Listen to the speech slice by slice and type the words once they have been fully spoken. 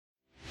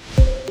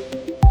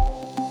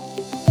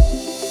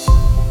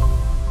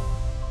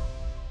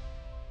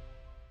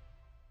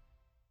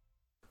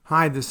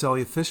Hi, this is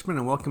Elliot Fishman,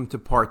 and welcome to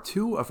part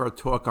 2 of our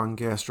talk on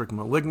gastric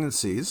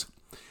malignancies.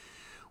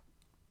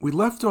 We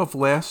left off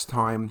last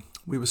time,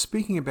 we were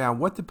speaking about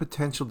what the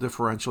potential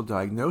differential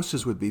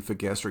diagnosis would be for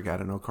gastric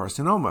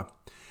adenocarcinoma.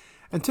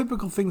 And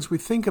typical things we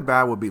think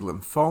about would be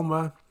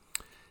lymphoma,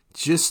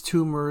 GIST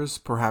tumors,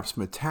 perhaps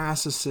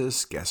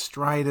metastasis,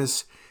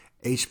 gastritis,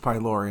 H.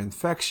 pylori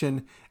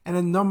infection, and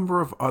a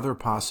number of other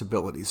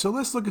possibilities. So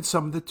let's look at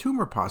some of the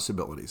tumor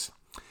possibilities.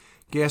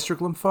 Gastric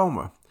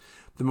lymphoma.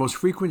 The most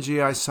frequent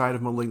GI site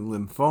of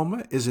malignant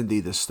lymphoma is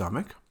indeed the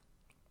stomach.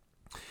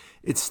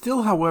 It's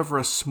still, however,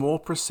 a small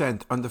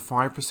percent, under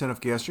 5%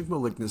 of gastric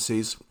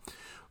malignancies.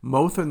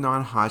 Most are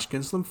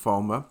non-Hodgkin's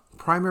lymphoma.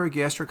 Primary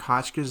gastric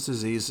Hodgkin's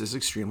disease is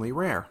extremely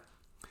rare.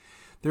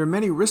 There are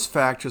many risk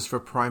factors for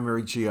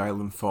primary GI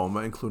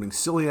lymphoma, including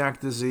celiac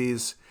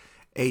disease,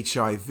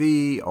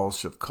 HIV,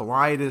 ulcerative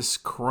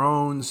colitis,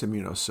 Crohn's,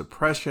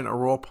 immunosuppression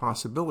are all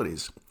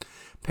possibilities.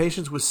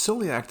 Patients with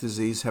celiac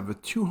disease have a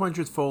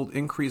 200-fold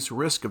increased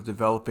risk of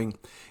developing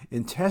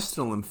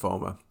intestinal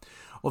lymphoma.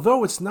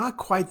 Although it's not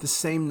quite the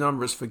same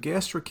numbers for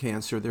gastric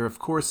cancer, there of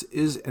course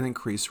is an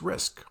increased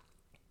risk.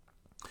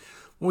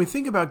 When we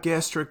think about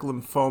gastric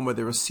lymphoma,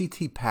 there are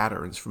CT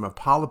patterns from a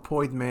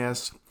polypoid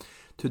mass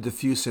to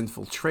diffuse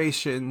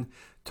infiltration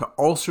to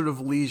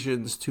ulcerative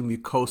lesions to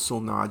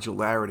mucosal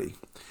nodularity.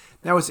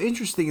 Now it's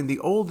interesting, in the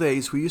old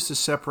days we used to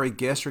separate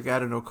gastric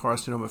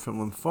adenocarcinoma from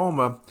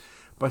lymphoma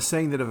by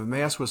saying that if a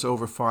mass was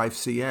over 5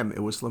 cm,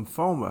 it was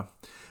lymphoma.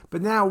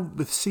 But now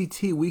with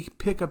CT, we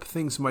pick up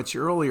things much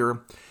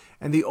earlier,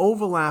 and the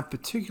overlap,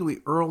 particularly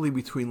early,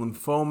 between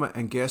lymphoma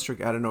and gastric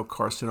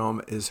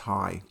adenocarcinoma is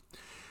high.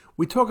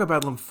 We talk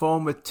about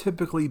lymphoma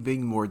typically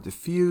being more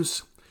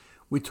diffuse.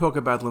 We talk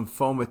about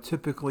lymphoma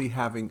typically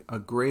having a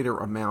greater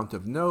amount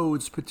of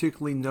nodes,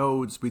 particularly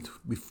nodes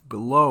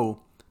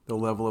below the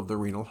level of the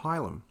renal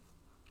hilum.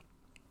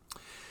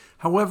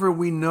 However,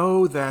 we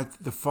know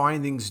that the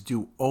findings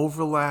do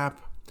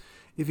overlap.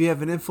 If you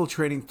have an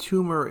infiltrating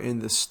tumor in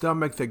the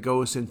stomach that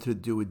goes into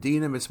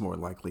duodenum, it's more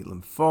likely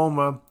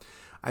lymphoma.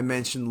 I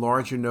mentioned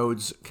larger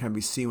nodes can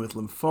be seen with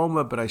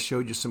lymphoma, but I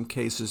showed you some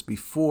cases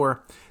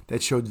before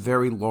that showed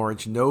very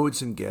large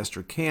nodes in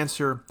gastric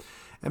cancer.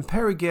 And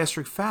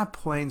perigastric fat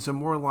planes are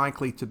more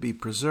likely to be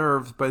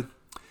preserved, but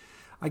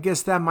I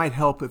guess that might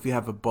help if you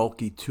have a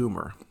bulky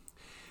tumor.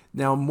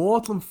 Now,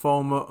 malt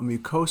lymphoma, or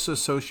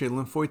mucosa-associated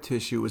lymphoid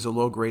tissue, is a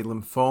low-grade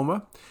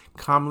lymphoma,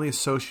 commonly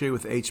associated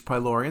with H.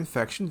 pylori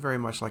infection, very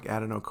much like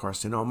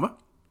adenocarcinoma.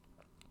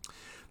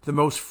 The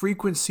most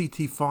frequent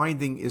CT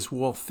finding is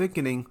wall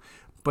thickening,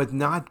 but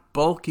not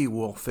bulky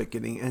wall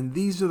thickening, and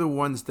these are the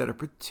ones that are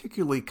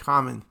particularly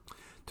common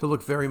to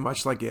look very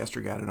much like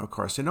gastric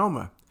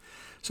adenocarcinoma.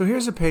 So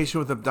here's a patient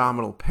with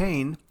abdominal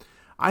pain.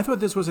 I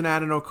thought this was an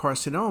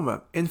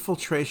adenocarcinoma.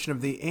 Infiltration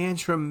of the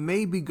antrum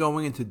may be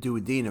going into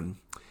duodenum.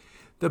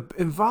 The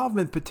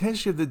involvement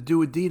potentially of the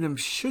duodenum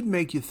should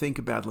make you think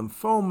about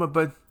lymphoma,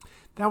 but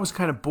that was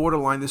kind of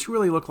borderline. This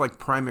really looked like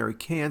primary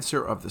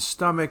cancer of the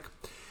stomach.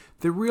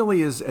 There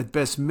really is at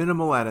best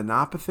minimal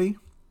adenopathy.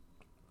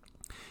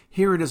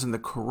 Here it is in the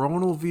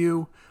coronal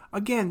view.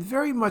 Again,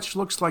 very much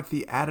looks like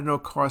the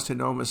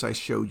adenocarcinomas I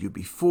showed you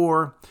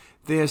before.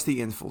 There's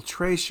the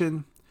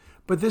infiltration,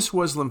 but this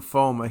was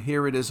lymphoma.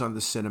 Here it is on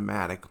the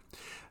cinematic.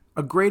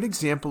 A great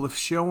example of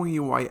showing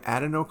you why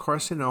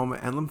adenocarcinoma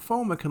and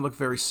lymphoma can look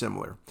very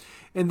similar.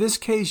 In this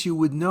case, you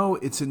would know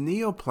it's a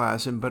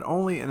neoplasm, but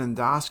only an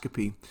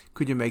endoscopy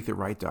could you make the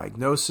right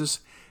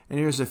diagnosis. And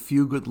here's a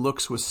few good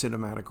looks with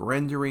cinematic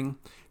rendering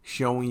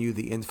showing you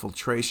the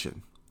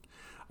infiltration.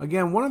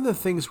 Again, one of the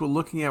things we're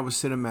looking at with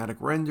cinematic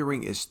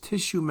rendering is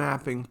tissue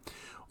mapping.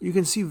 You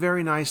can see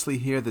very nicely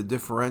here the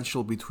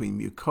differential between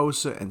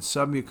mucosa and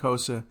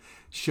submucosa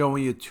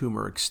showing you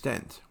tumor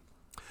extent.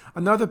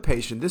 Another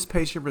patient, this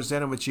patient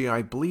presented with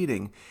GI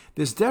bleeding.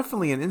 There's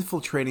definitely an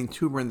infiltrating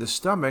tumor in the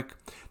stomach.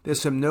 There's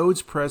some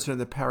nodes present in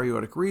the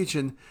paraortic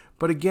region,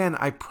 but again,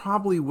 I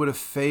probably would have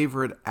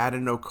favored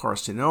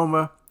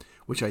adenocarcinoma,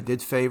 which I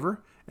did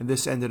favor, and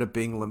this ended up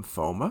being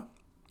lymphoma.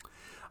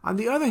 On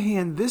the other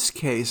hand, this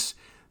case,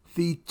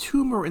 the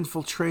tumor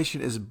infiltration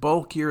is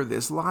bulkier.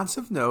 There's lots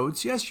of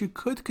nodes. Yes, you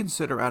could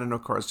consider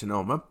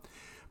adenocarcinoma,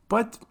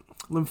 but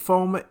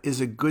lymphoma is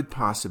a good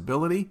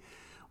possibility.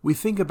 We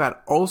think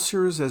about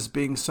ulcers as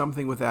being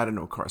something with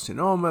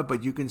adenocarcinoma,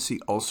 but you can see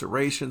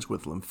ulcerations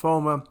with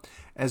lymphoma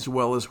as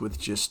well as with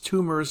GIST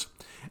tumors.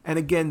 And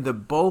again, the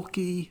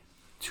bulky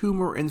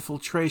tumor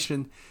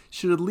infiltration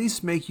should at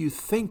least make you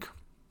think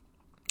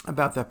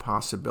about that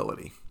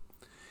possibility.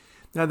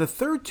 Now, the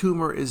third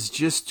tumor is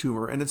GIST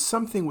tumor, and it's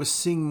something we're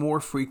seeing more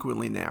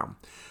frequently now.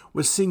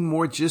 We're seeing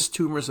more GIST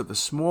tumors of the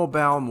small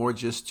bowel, more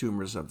GIST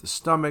tumors of the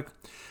stomach.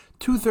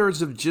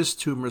 2/3 of GIST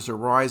tumors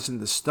arise in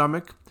the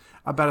stomach.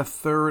 About a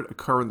third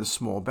occur in the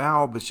small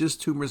bowel, but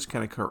GIST tumors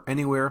can occur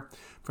anywhere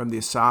from the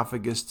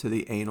esophagus to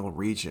the anal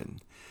region.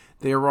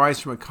 They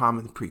arise from a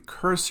common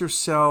precursor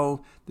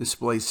cell,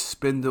 display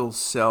spindle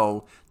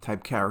cell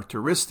type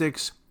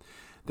characteristics.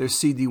 They're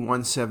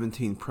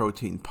CD117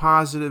 protein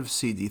positive,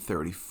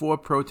 CD34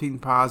 protein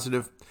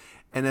positive,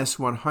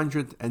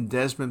 NS100 and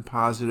Desmond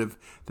positive,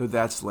 though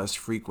that's less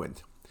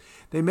frequent.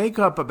 They make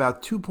up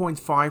about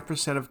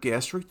 2.5% of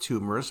gastric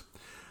tumors.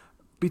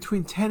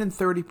 Between 10 and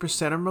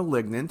 30% are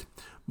malignant.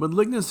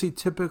 Malignancy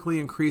typically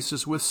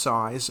increases with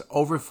size.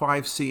 Over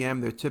 5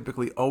 cm, they're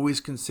typically always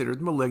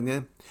considered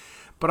malignant.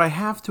 But I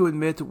have to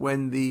admit,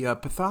 when the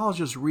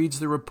pathologist reads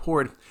the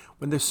report,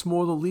 when they're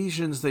smaller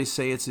lesions, they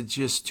say it's a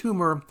GIST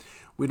tumor.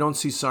 We don't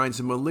see signs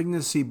of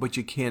malignancy, but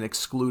you can't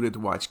exclude it.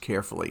 Watch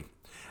carefully.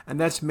 And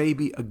that's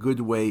maybe a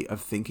good way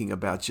of thinking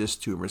about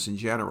GIST tumors in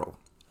general.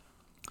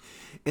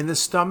 In the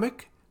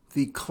stomach,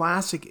 the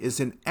classic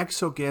is an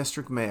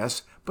exogastric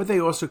mass, but they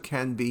also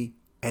can be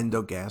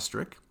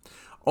endogastric.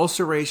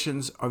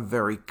 Ulcerations are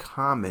very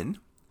common.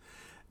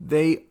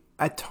 They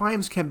at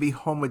times can be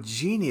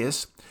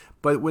homogeneous,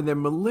 but when they're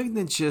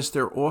malignant GIST,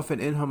 they're often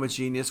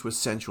inhomogeneous with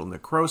central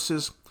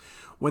necrosis.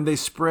 When they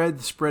spread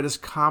is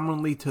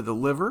commonly to the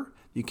liver.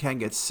 You can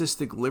get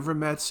cystic liver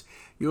mets.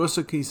 You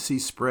also can see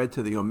spread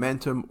to the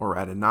omentum or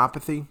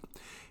adenopathy.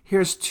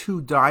 Here's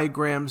two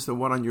diagrams, the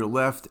one on your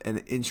left, an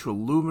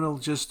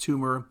intraluminal GIST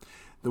tumor,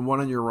 the one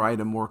on your right,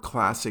 a more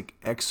classic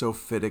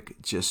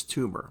exophytic GIST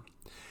tumor.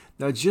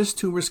 Now, GIST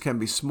tumors can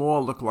be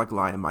small, look like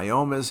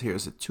leiomyomas.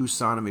 Here's a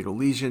 2-centimeter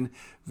lesion,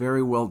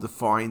 very well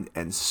defined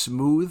and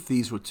smooth.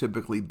 These would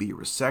typically be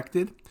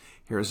resected.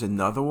 Here's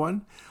another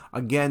one.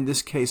 Again,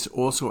 this case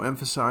also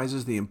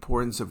emphasizes the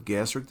importance of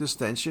gastric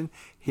distension,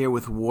 here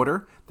with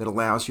water that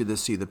allows you to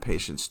see the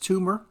patient's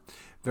tumor.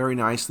 Very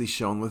nicely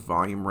shown with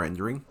volume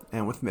rendering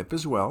and with MIP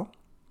as well.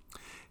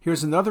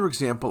 Here's another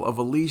example of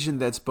a lesion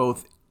that's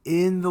both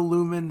in the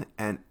lumen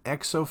and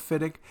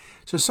exophytic.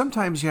 So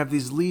sometimes you have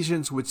these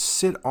lesions which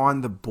sit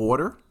on the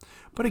border.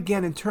 But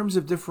again, in terms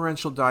of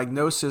differential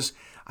diagnosis,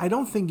 I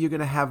don't think you're going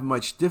to have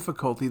much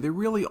difficulty. There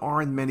really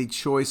aren't many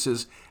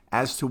choices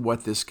as to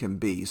what this can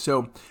be.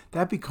 So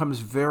that becomes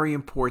very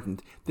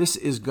important. This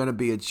is going to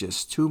be a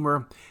GIST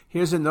tumor.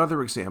 Here's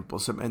another example,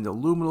 some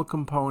endoluminal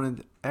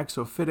component,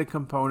 exophytic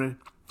component.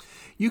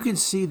 You can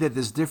see that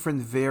there's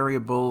different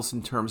variables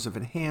in terms of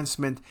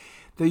enhancement.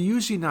 They're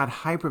usually not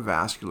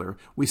hypervascular.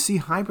 We see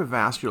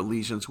hypervascular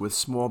lesions with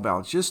small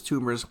bowel GIST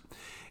tumors.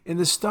 In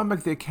the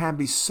stomach, there can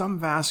be some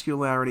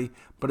vascularity,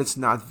 but it's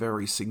not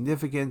very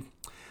significant.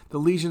 The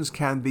lesions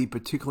can be,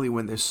 particularly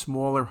when they're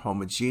smaller,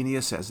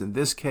 homogeneous, as in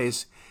this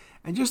case.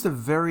 And just a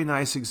very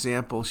nice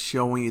example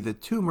showing you the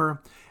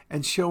tumor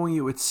and showing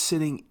you it's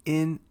sitting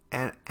in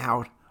and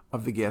out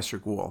of the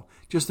gastric wall.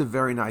 Just a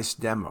very nice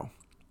demo.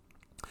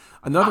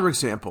 Another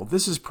example,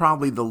 this is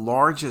probably the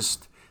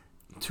largest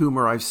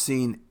tumor I've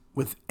seen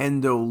with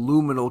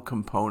endoluminal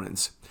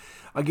components.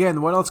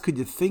 Again, what else could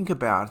you think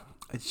about?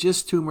 A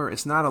GIST tumor,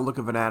 it's not a look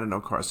of an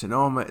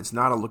adenocarcinoma, it's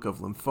not a look of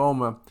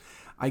lymphoma.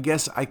 I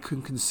guess I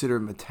could consider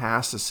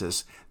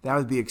metastasis. That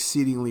would be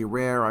exceedingly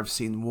rare. I've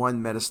seen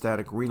one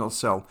metastatic renal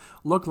cell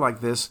look like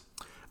this.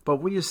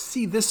 But when you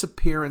see this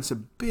appearance, a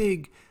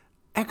big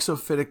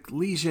exophytic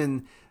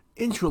lesion,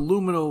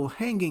 intraluminal,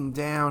 hanging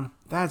down,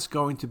 that's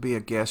going to be a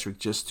gastric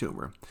GIST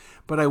tumor.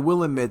 But I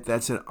will admit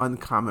that's an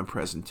uncommon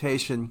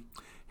presentation.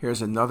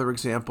 Here's another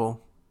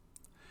example.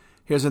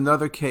 Here's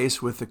another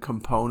case with the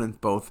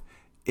component both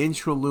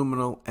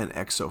intraluminal and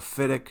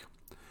exophytic.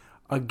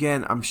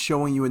 Again, I'm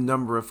showing you a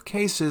number of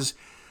cases.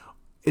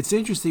 It's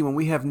interesting, when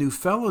we have new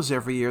fellows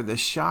every year, they're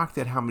shocked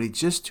at how many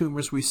GIST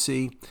tumors we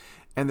see,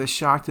 and they're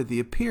shocked at the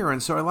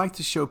appearance. So I like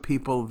to show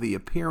people the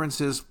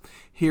appearances.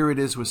 Here it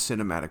is with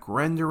cinematic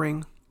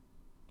rendering.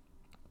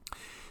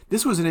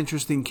 This was an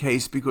interesting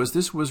case because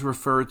this was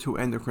referred to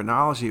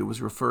endocrinology. It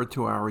was referred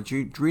to our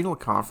adrenal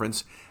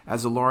conference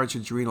as a large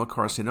adrenal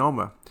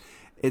carcinoma.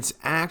 It's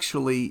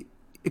actually,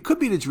 it could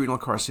be an adrenal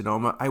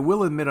carcinoma. I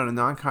will admit, on a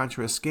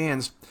non-contrast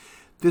scans,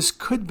 this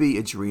could be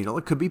adrenal.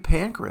 It could be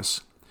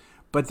pancreas.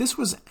 But this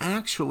was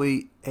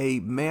actually a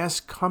mass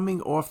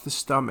coming off the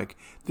stomach.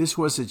 This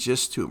was a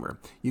GIST tumor.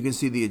 You can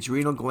see the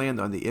adrenal gland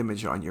on the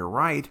image on your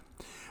right.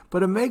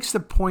 But it makes the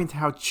point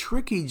how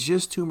tricky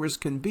GIST tumors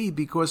can be,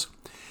 because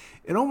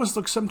it almost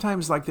looks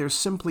sometimes like they're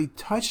simply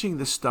touching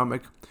the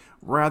stomach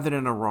rather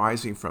than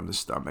arising from the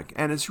stomach.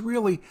 And it's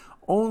really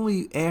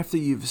only after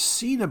you've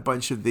seen a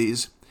bunch of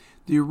these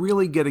do you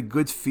really get a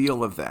good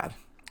feel of that.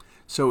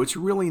 So it's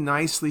really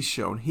nicely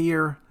shown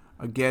here.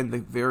 Again, the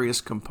various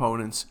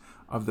components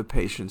of the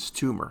patient's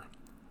tumor.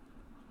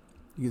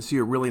 You can see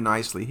it really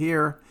nicely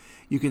here.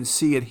 You can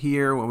see it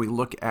here when we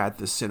look at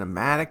the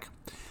cinematic,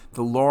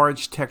 the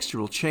large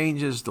textural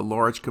changes, the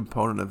large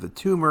component of the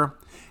tumor.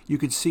 You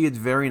can see it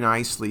very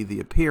nicely, the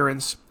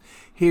appearance.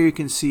 Here you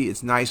can see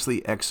it's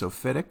nicely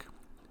exophytic.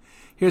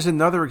 Here's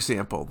another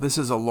example. This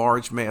is a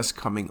large mass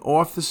coming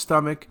off the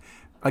stomach.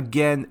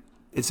 Again,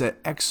 it's an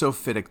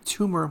exophytic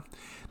tumor.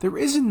 There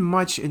isn't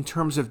much in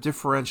terms of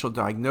differential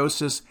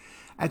diagnosis.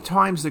 At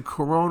times, the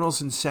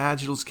coronals and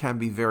sagittals can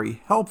be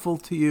very helpful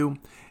to you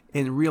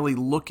in really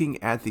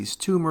looking at these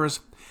tumors.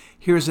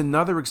 Here's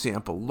another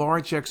example,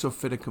 large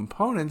exophytic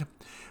component,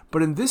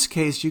 but in this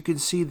case, you can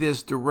see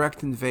there's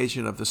direct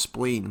invasion of the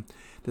spleen.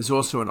 There's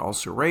also an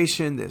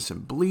ulceration, there's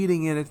some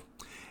bleeding in it.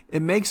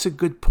 It makes a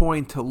good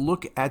point to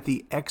look at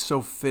the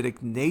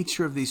exophytic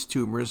nature of these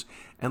tumors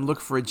and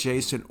look for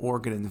adjacent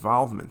organ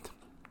involvement.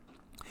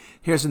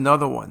 Here's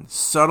another one: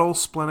 subtle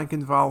splenic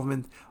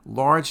involvement,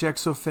 large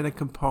exophytic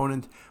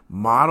component,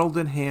 mottled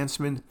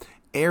enhancement,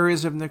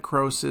 areas of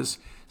necrosis,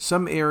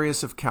 some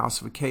areas of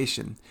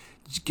calcification.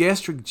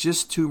 Gastric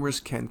GIST tumors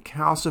can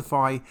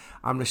calcify.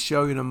 I'm going to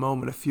show you in a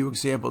moment a few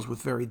examples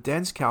with very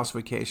dense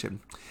calcification.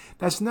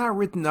 That's not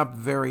written up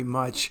very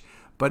much,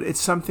 but it's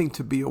something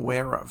to be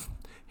aware of.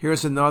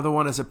 Here's another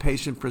one as a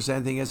patient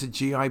presenting as a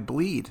GI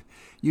bleed.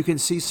 You can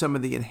see some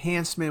of the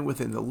enhancement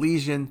within the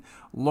lesion,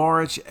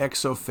 large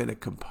exophytic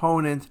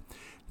component,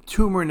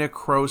 tumor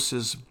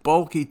necrosis,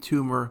 bulky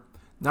tumor,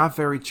 not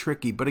very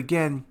tricky. But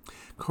again,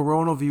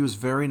 coronal views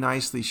very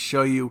nicely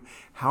show you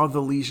how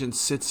the lesion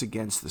sits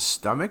against the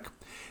stomach.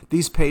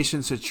 These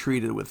patients are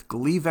treated with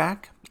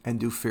Gleevec and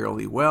do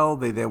fairly well.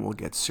 They then will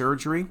get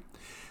surgery.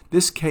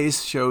 This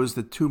case shows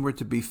the tumor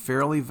to be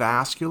fairly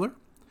vascular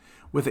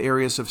with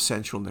areas of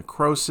central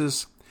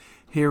necrosis.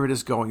 Here it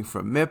is going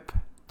from MIP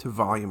to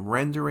volume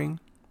rendering.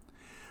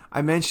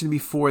 I mentioned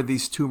before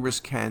these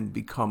tumors can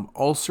become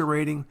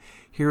ulcerating.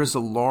 Here is a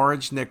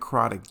large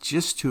necrotic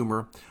GIST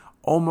tumor,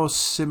 almost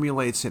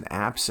simulates an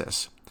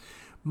abscess.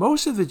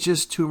 Most of the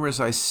GIST tumors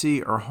I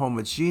see are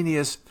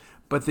homogeneous,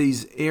 but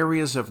these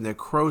areas of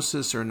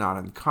necrosis are not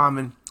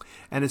uncommon,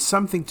 and it's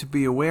something to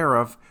be aware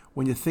of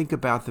when you think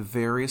about the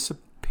various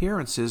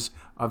appearances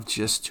of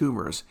GIST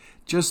tumors.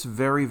 Just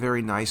very,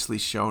 very nicely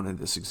shown in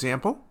this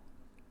example.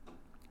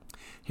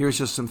 Here's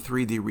just some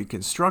 3D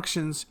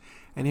reconstructions,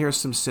 and here's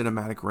some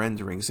cinematic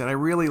renderings. And I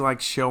really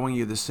like showing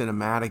you the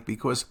cinematic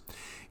because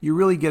you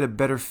really get a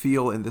better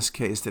feel in this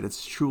case that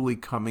it's truly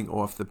coming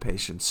off the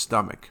patient's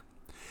stomach.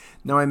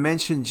 Now, I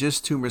mentioned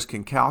GIST tumors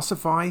can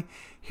calcify.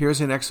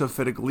 Here's an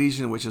exophytic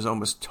lesion which is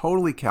almost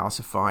totally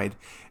calcified.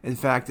 In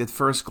fact, at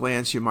first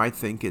glance, you might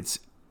think it's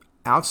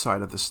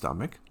outside of the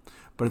stomach,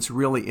 but it's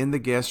really in the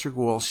gastric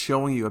wall,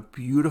 showing you a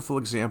beautiful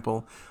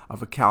example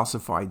of a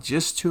calcified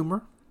GIST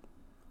tumor.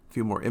 A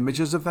few more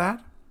images of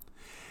that.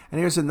 And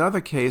here's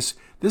another case.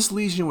 This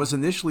lesion was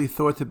initially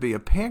thought to be a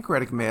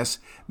pancreatic mass,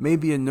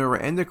 maybe a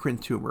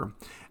neuroendocrine tumor.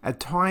 At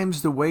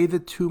times, the way the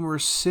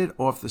tumors sit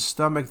off the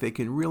stomach, they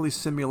can really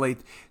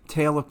simulate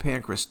tail of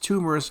pancreas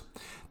tumors.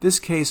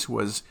 This case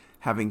was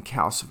having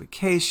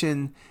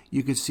calcification.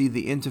 You could see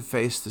the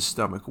interface to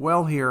stomach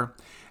well here.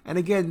 And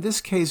again,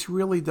 this case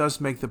really does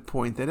make the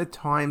point that at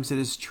times it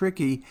is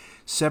tricky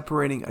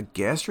separating a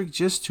gastric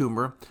GIST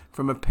tumor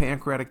from a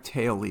pancreatic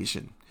tail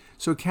lesion.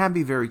 So it can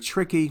be very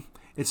tricky.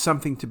 It's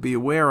something to be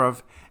aware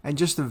of, and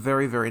just a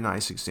very, very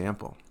nice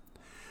example.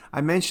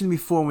 I mentioned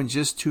before when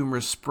GIST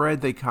tumors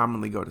spread, they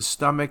commonly go to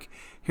stomach.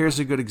 Here's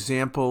a good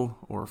example,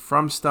 or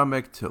from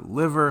stomach to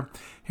liver.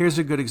 Here's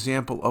a good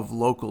example of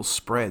local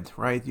spread,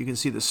 right? You can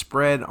see the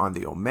spread on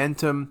the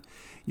omentum.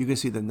 You can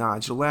see the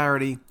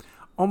nodularity,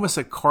 almost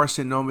a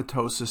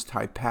carcinomatosis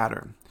type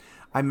pattern.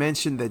 I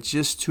mentioned that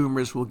GIST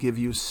tumors will give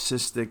you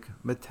cystic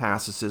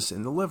metastasis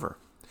in the liver.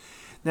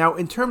 Now,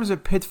 in terms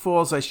of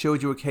pitfalls, I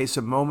showed you a case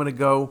a moment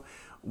ago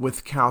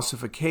with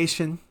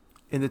calcification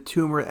in the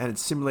tumor, and it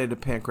simulated a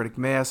pancreatic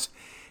mass.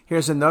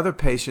 Here's another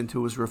patient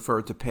who was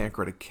referred to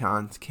Pancreatic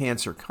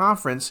Cancer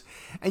Conference,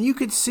 and you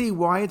could see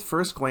why at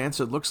first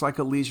glance it looks like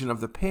a lesion of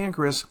the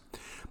pancreas,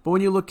 but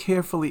when you look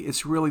carefully,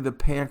 it's really the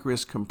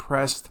pancreas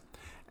compressed,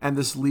 and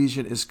this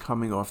lesion is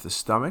coming off the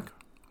stomach.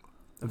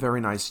 A very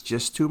nice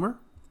GIST tumor.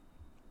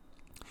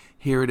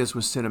 Here it is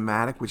with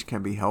cinematic, which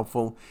can be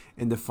helpful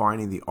in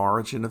defining the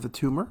origin of the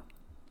tumor.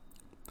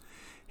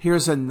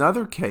 Here's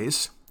another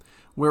case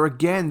where,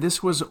 again,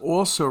 this was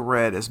also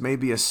read as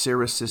maybe a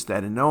serous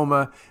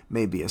cystadenoma,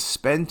 maybe a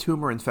SPEN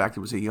tumor. In fact,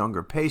 it was a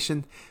younger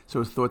patient, so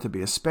it was thought to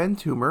be a SPEN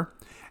tumor.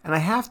 And I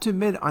have to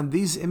admit, on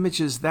these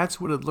images, that's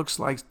what it looks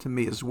like to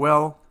me as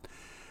well.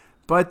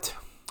 But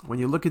when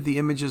you look at the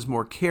images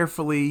more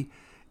carefully,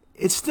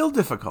 it's still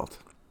difficult.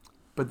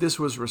 But this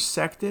was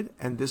resected,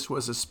 and this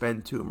was a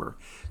SPEN tumor.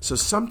 So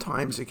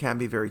sometimes it can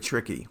be very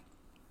tricky.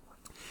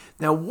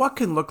 Now, what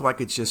can look like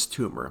a GIST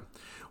tumor?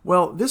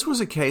 Well, this was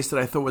a case that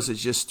I thought was a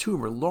GIST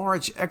tumor.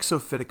 Large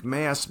exophytic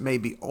mass,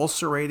 maybe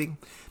ulcerating.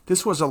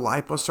 This was a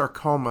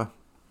liposarcoma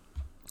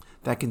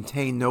that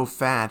contained no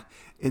fat,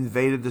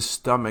 invaded the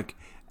stomach,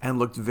 and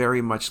looked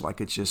very much like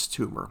a GIST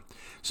tumor.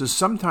 So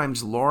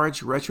sometimes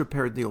large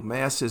retroperitoneal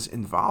masses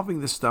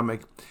involving the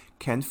stomach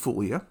can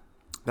fool you.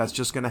 That's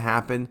just going to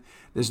happen.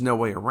 There's no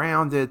way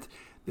around it.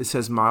 This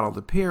has mottled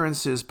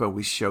appearances, but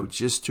we show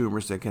GIST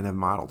tumors that can have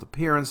mottled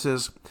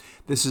appearances.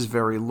 This is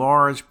very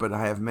large, but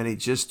I have many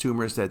GIST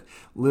tumors that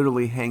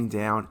literally hang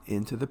down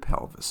into the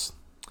pelvis.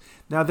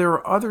 Now, there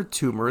are other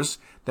tumors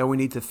that we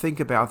need to think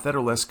about that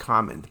are less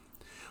common.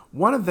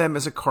 One of them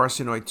is a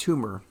carcinoid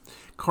tumor.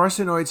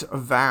 Carcinoids are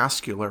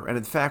vascular, and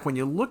in fact, when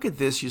you look at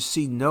this, you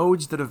see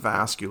nodes that are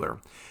vascular.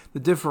 The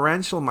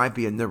differential might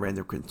be a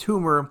neuroendocrine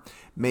tumor,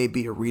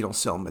 maybe a renal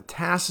cell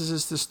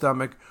metastasis to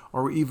stomach,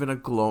 or even a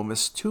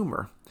glomus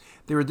tumor.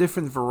 There are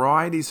different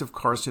varieties of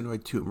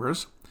carcinoid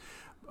tumors.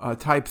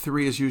 Type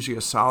 3 is usually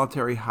a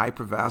solitary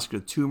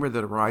hypervascular tumor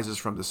that arises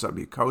from the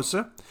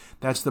submucosa.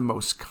 That's the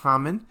most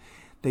common.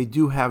 They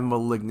do have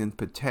malignant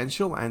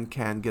potential and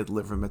can get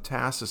liver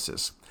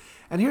metastasis.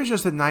 And here's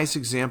just a nice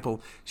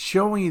example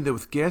showing you that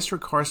with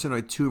gastric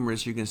carcinoid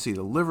tumors, you can see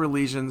the liver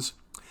lesions,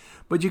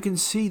 but you can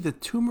see the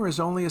tumor is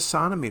only a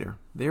centimeter.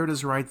 There it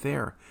is right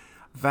there.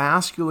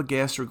 Vascular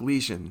gastric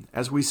lesion.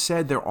 As we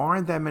said, there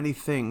aren't that many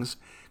things.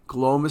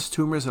 Glomus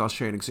tumors, and I'll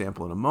show you an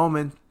example in a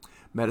moment.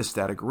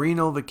 Metastatic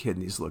renal, the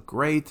kidneys look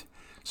great.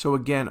 So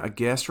again, a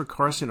gastric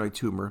carcinoid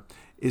tumor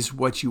is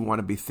what you want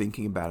to be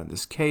thinking about in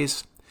this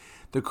case.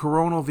 The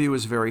coronal view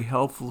is very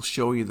helpful,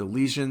 showing you the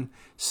lesion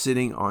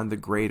sitting on the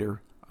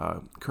greater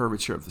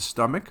curvature of the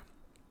stomach.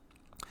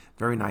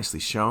 Very nicely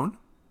shown.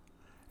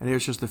 And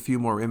here's just a few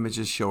more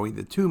images showing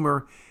the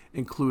tumor,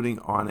 including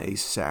on a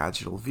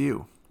sagittal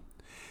view.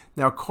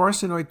 Now,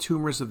 carcinoid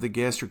tumors of the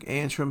gastric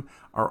antrum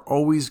are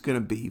always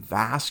going to be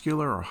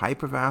vascular or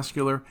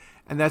hypervascular,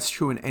 and that's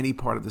true in any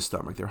part of the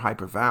stomach. They're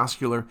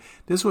hypervascular.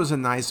 This was a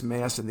nice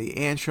mass in the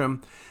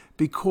antrum.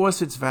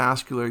 Because it's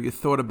vascular, you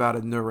thought about a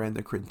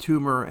neuroendocrine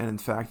tumor, and in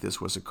fact,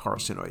 this was a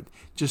carcinoid.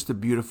 Just a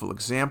beautiful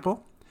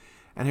example.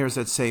 And here's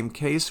that same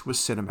case with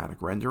cinematic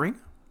rendering.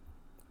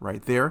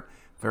 Right there,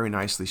 very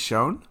nicely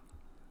shown.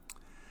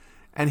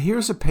 And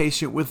here's a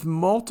patient with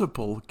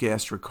multiple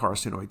gastric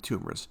carcinoid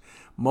tumors,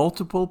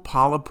 multiple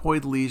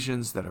polypoid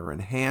lesions that are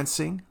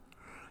enhancing.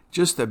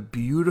 Just a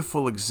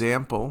beautiful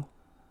example.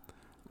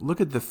 Look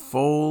at the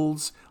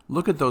folds.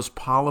 Look at those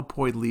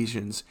polypoid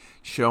lesions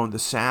shown. The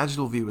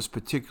sagittal view is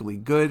particularly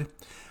good.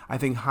 I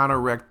think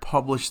Hanorek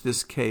published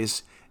this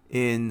case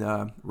in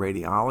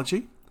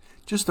radiology.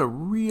 Just a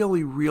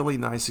really, really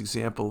nice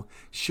example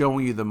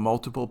showing you the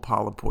multiple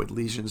polypoid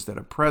lesions that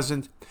are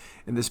present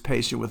in this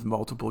patient with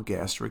multiple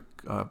gastric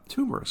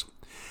tumors.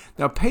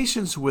 Now,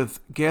 patients with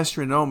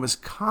gastrinomas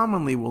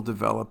commonly will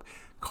develop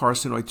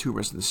carcinoid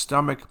tumors in the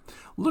stomach.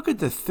 Look at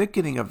the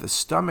thickening of the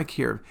stomach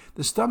here.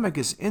 The stomach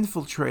is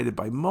infiltrated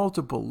by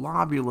multiple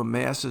lobular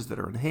masses that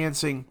are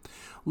enhancing.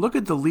 Look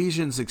at the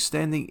lesions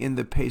extending in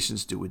the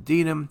patient's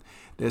duodenum.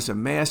 There's a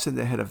mass in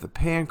the head of the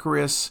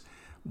pancreas.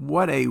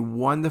 What a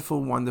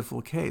wonderful,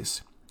 wonderful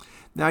case.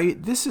 Now,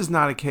 this is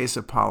not a case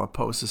of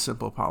polyposis,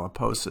 simple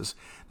polyposis.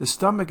 The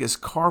stomach is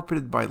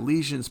carpeted by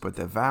lesions, but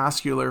they're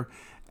vascular,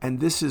 and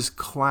this is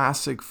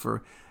classic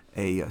for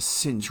a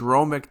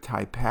syndromic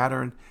type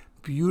pattern.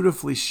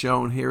 Beautifully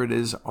shown. Here it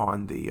is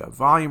on the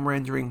volume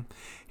rendering.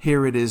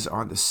 Here it is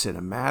on the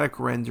cinematic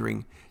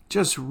rendering.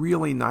 Just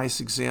really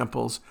nice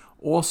examples,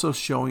 also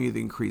showing you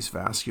the increased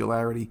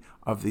vascularity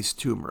of these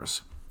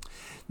tumors.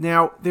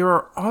 Now, there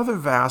are other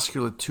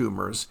vascular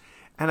tumors,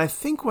 and I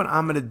think what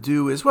I'm going to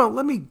do is, well,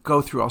 let me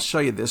go through. I'll show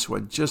you this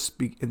one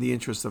just in the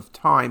interest of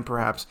time,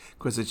 perhaps,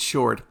 because it's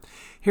short.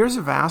 Here's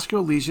a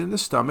vascular lesion in the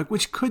stomach,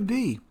 which could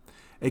be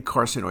a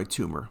carcinoid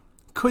tumor,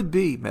 could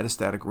be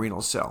metastatic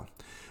renal cell.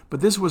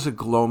 But this was a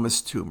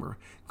glomus tumor.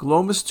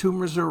 Glomus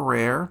tumors are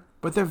rare,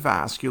 but they're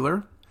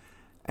vascular,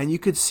 and you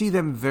could see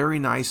them very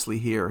nicely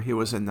here. Here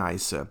was a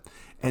nice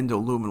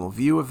endoluminal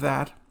view of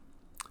that.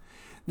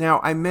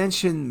 Now, I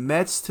mentioned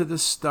mets to the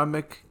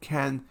stomach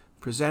can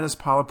present as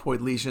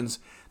polypoid lesions.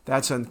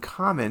 That's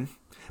uncommon,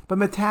 but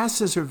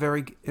metastases are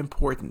very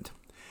important.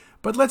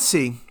 But let's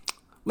see.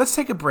 Let's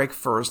take a break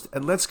first,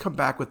 and let's come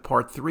back with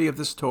part 3 of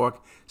this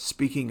talk,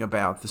 speaking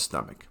about the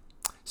stomach.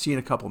 See you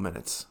in a couple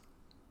minutes.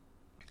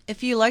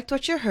 If you liked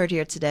what you heard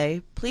here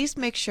today, please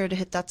make sure to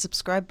hit that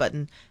subscribe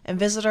button and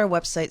visit our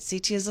website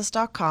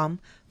ctassist.com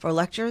for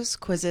lectures,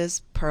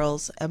 quizzes,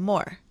 pearls, and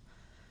more.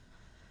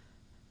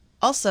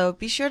 Also,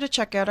 be sure to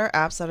check out our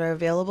apps that are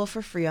available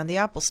for free on the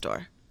Apple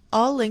Store.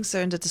 All links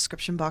are in the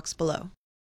description box below.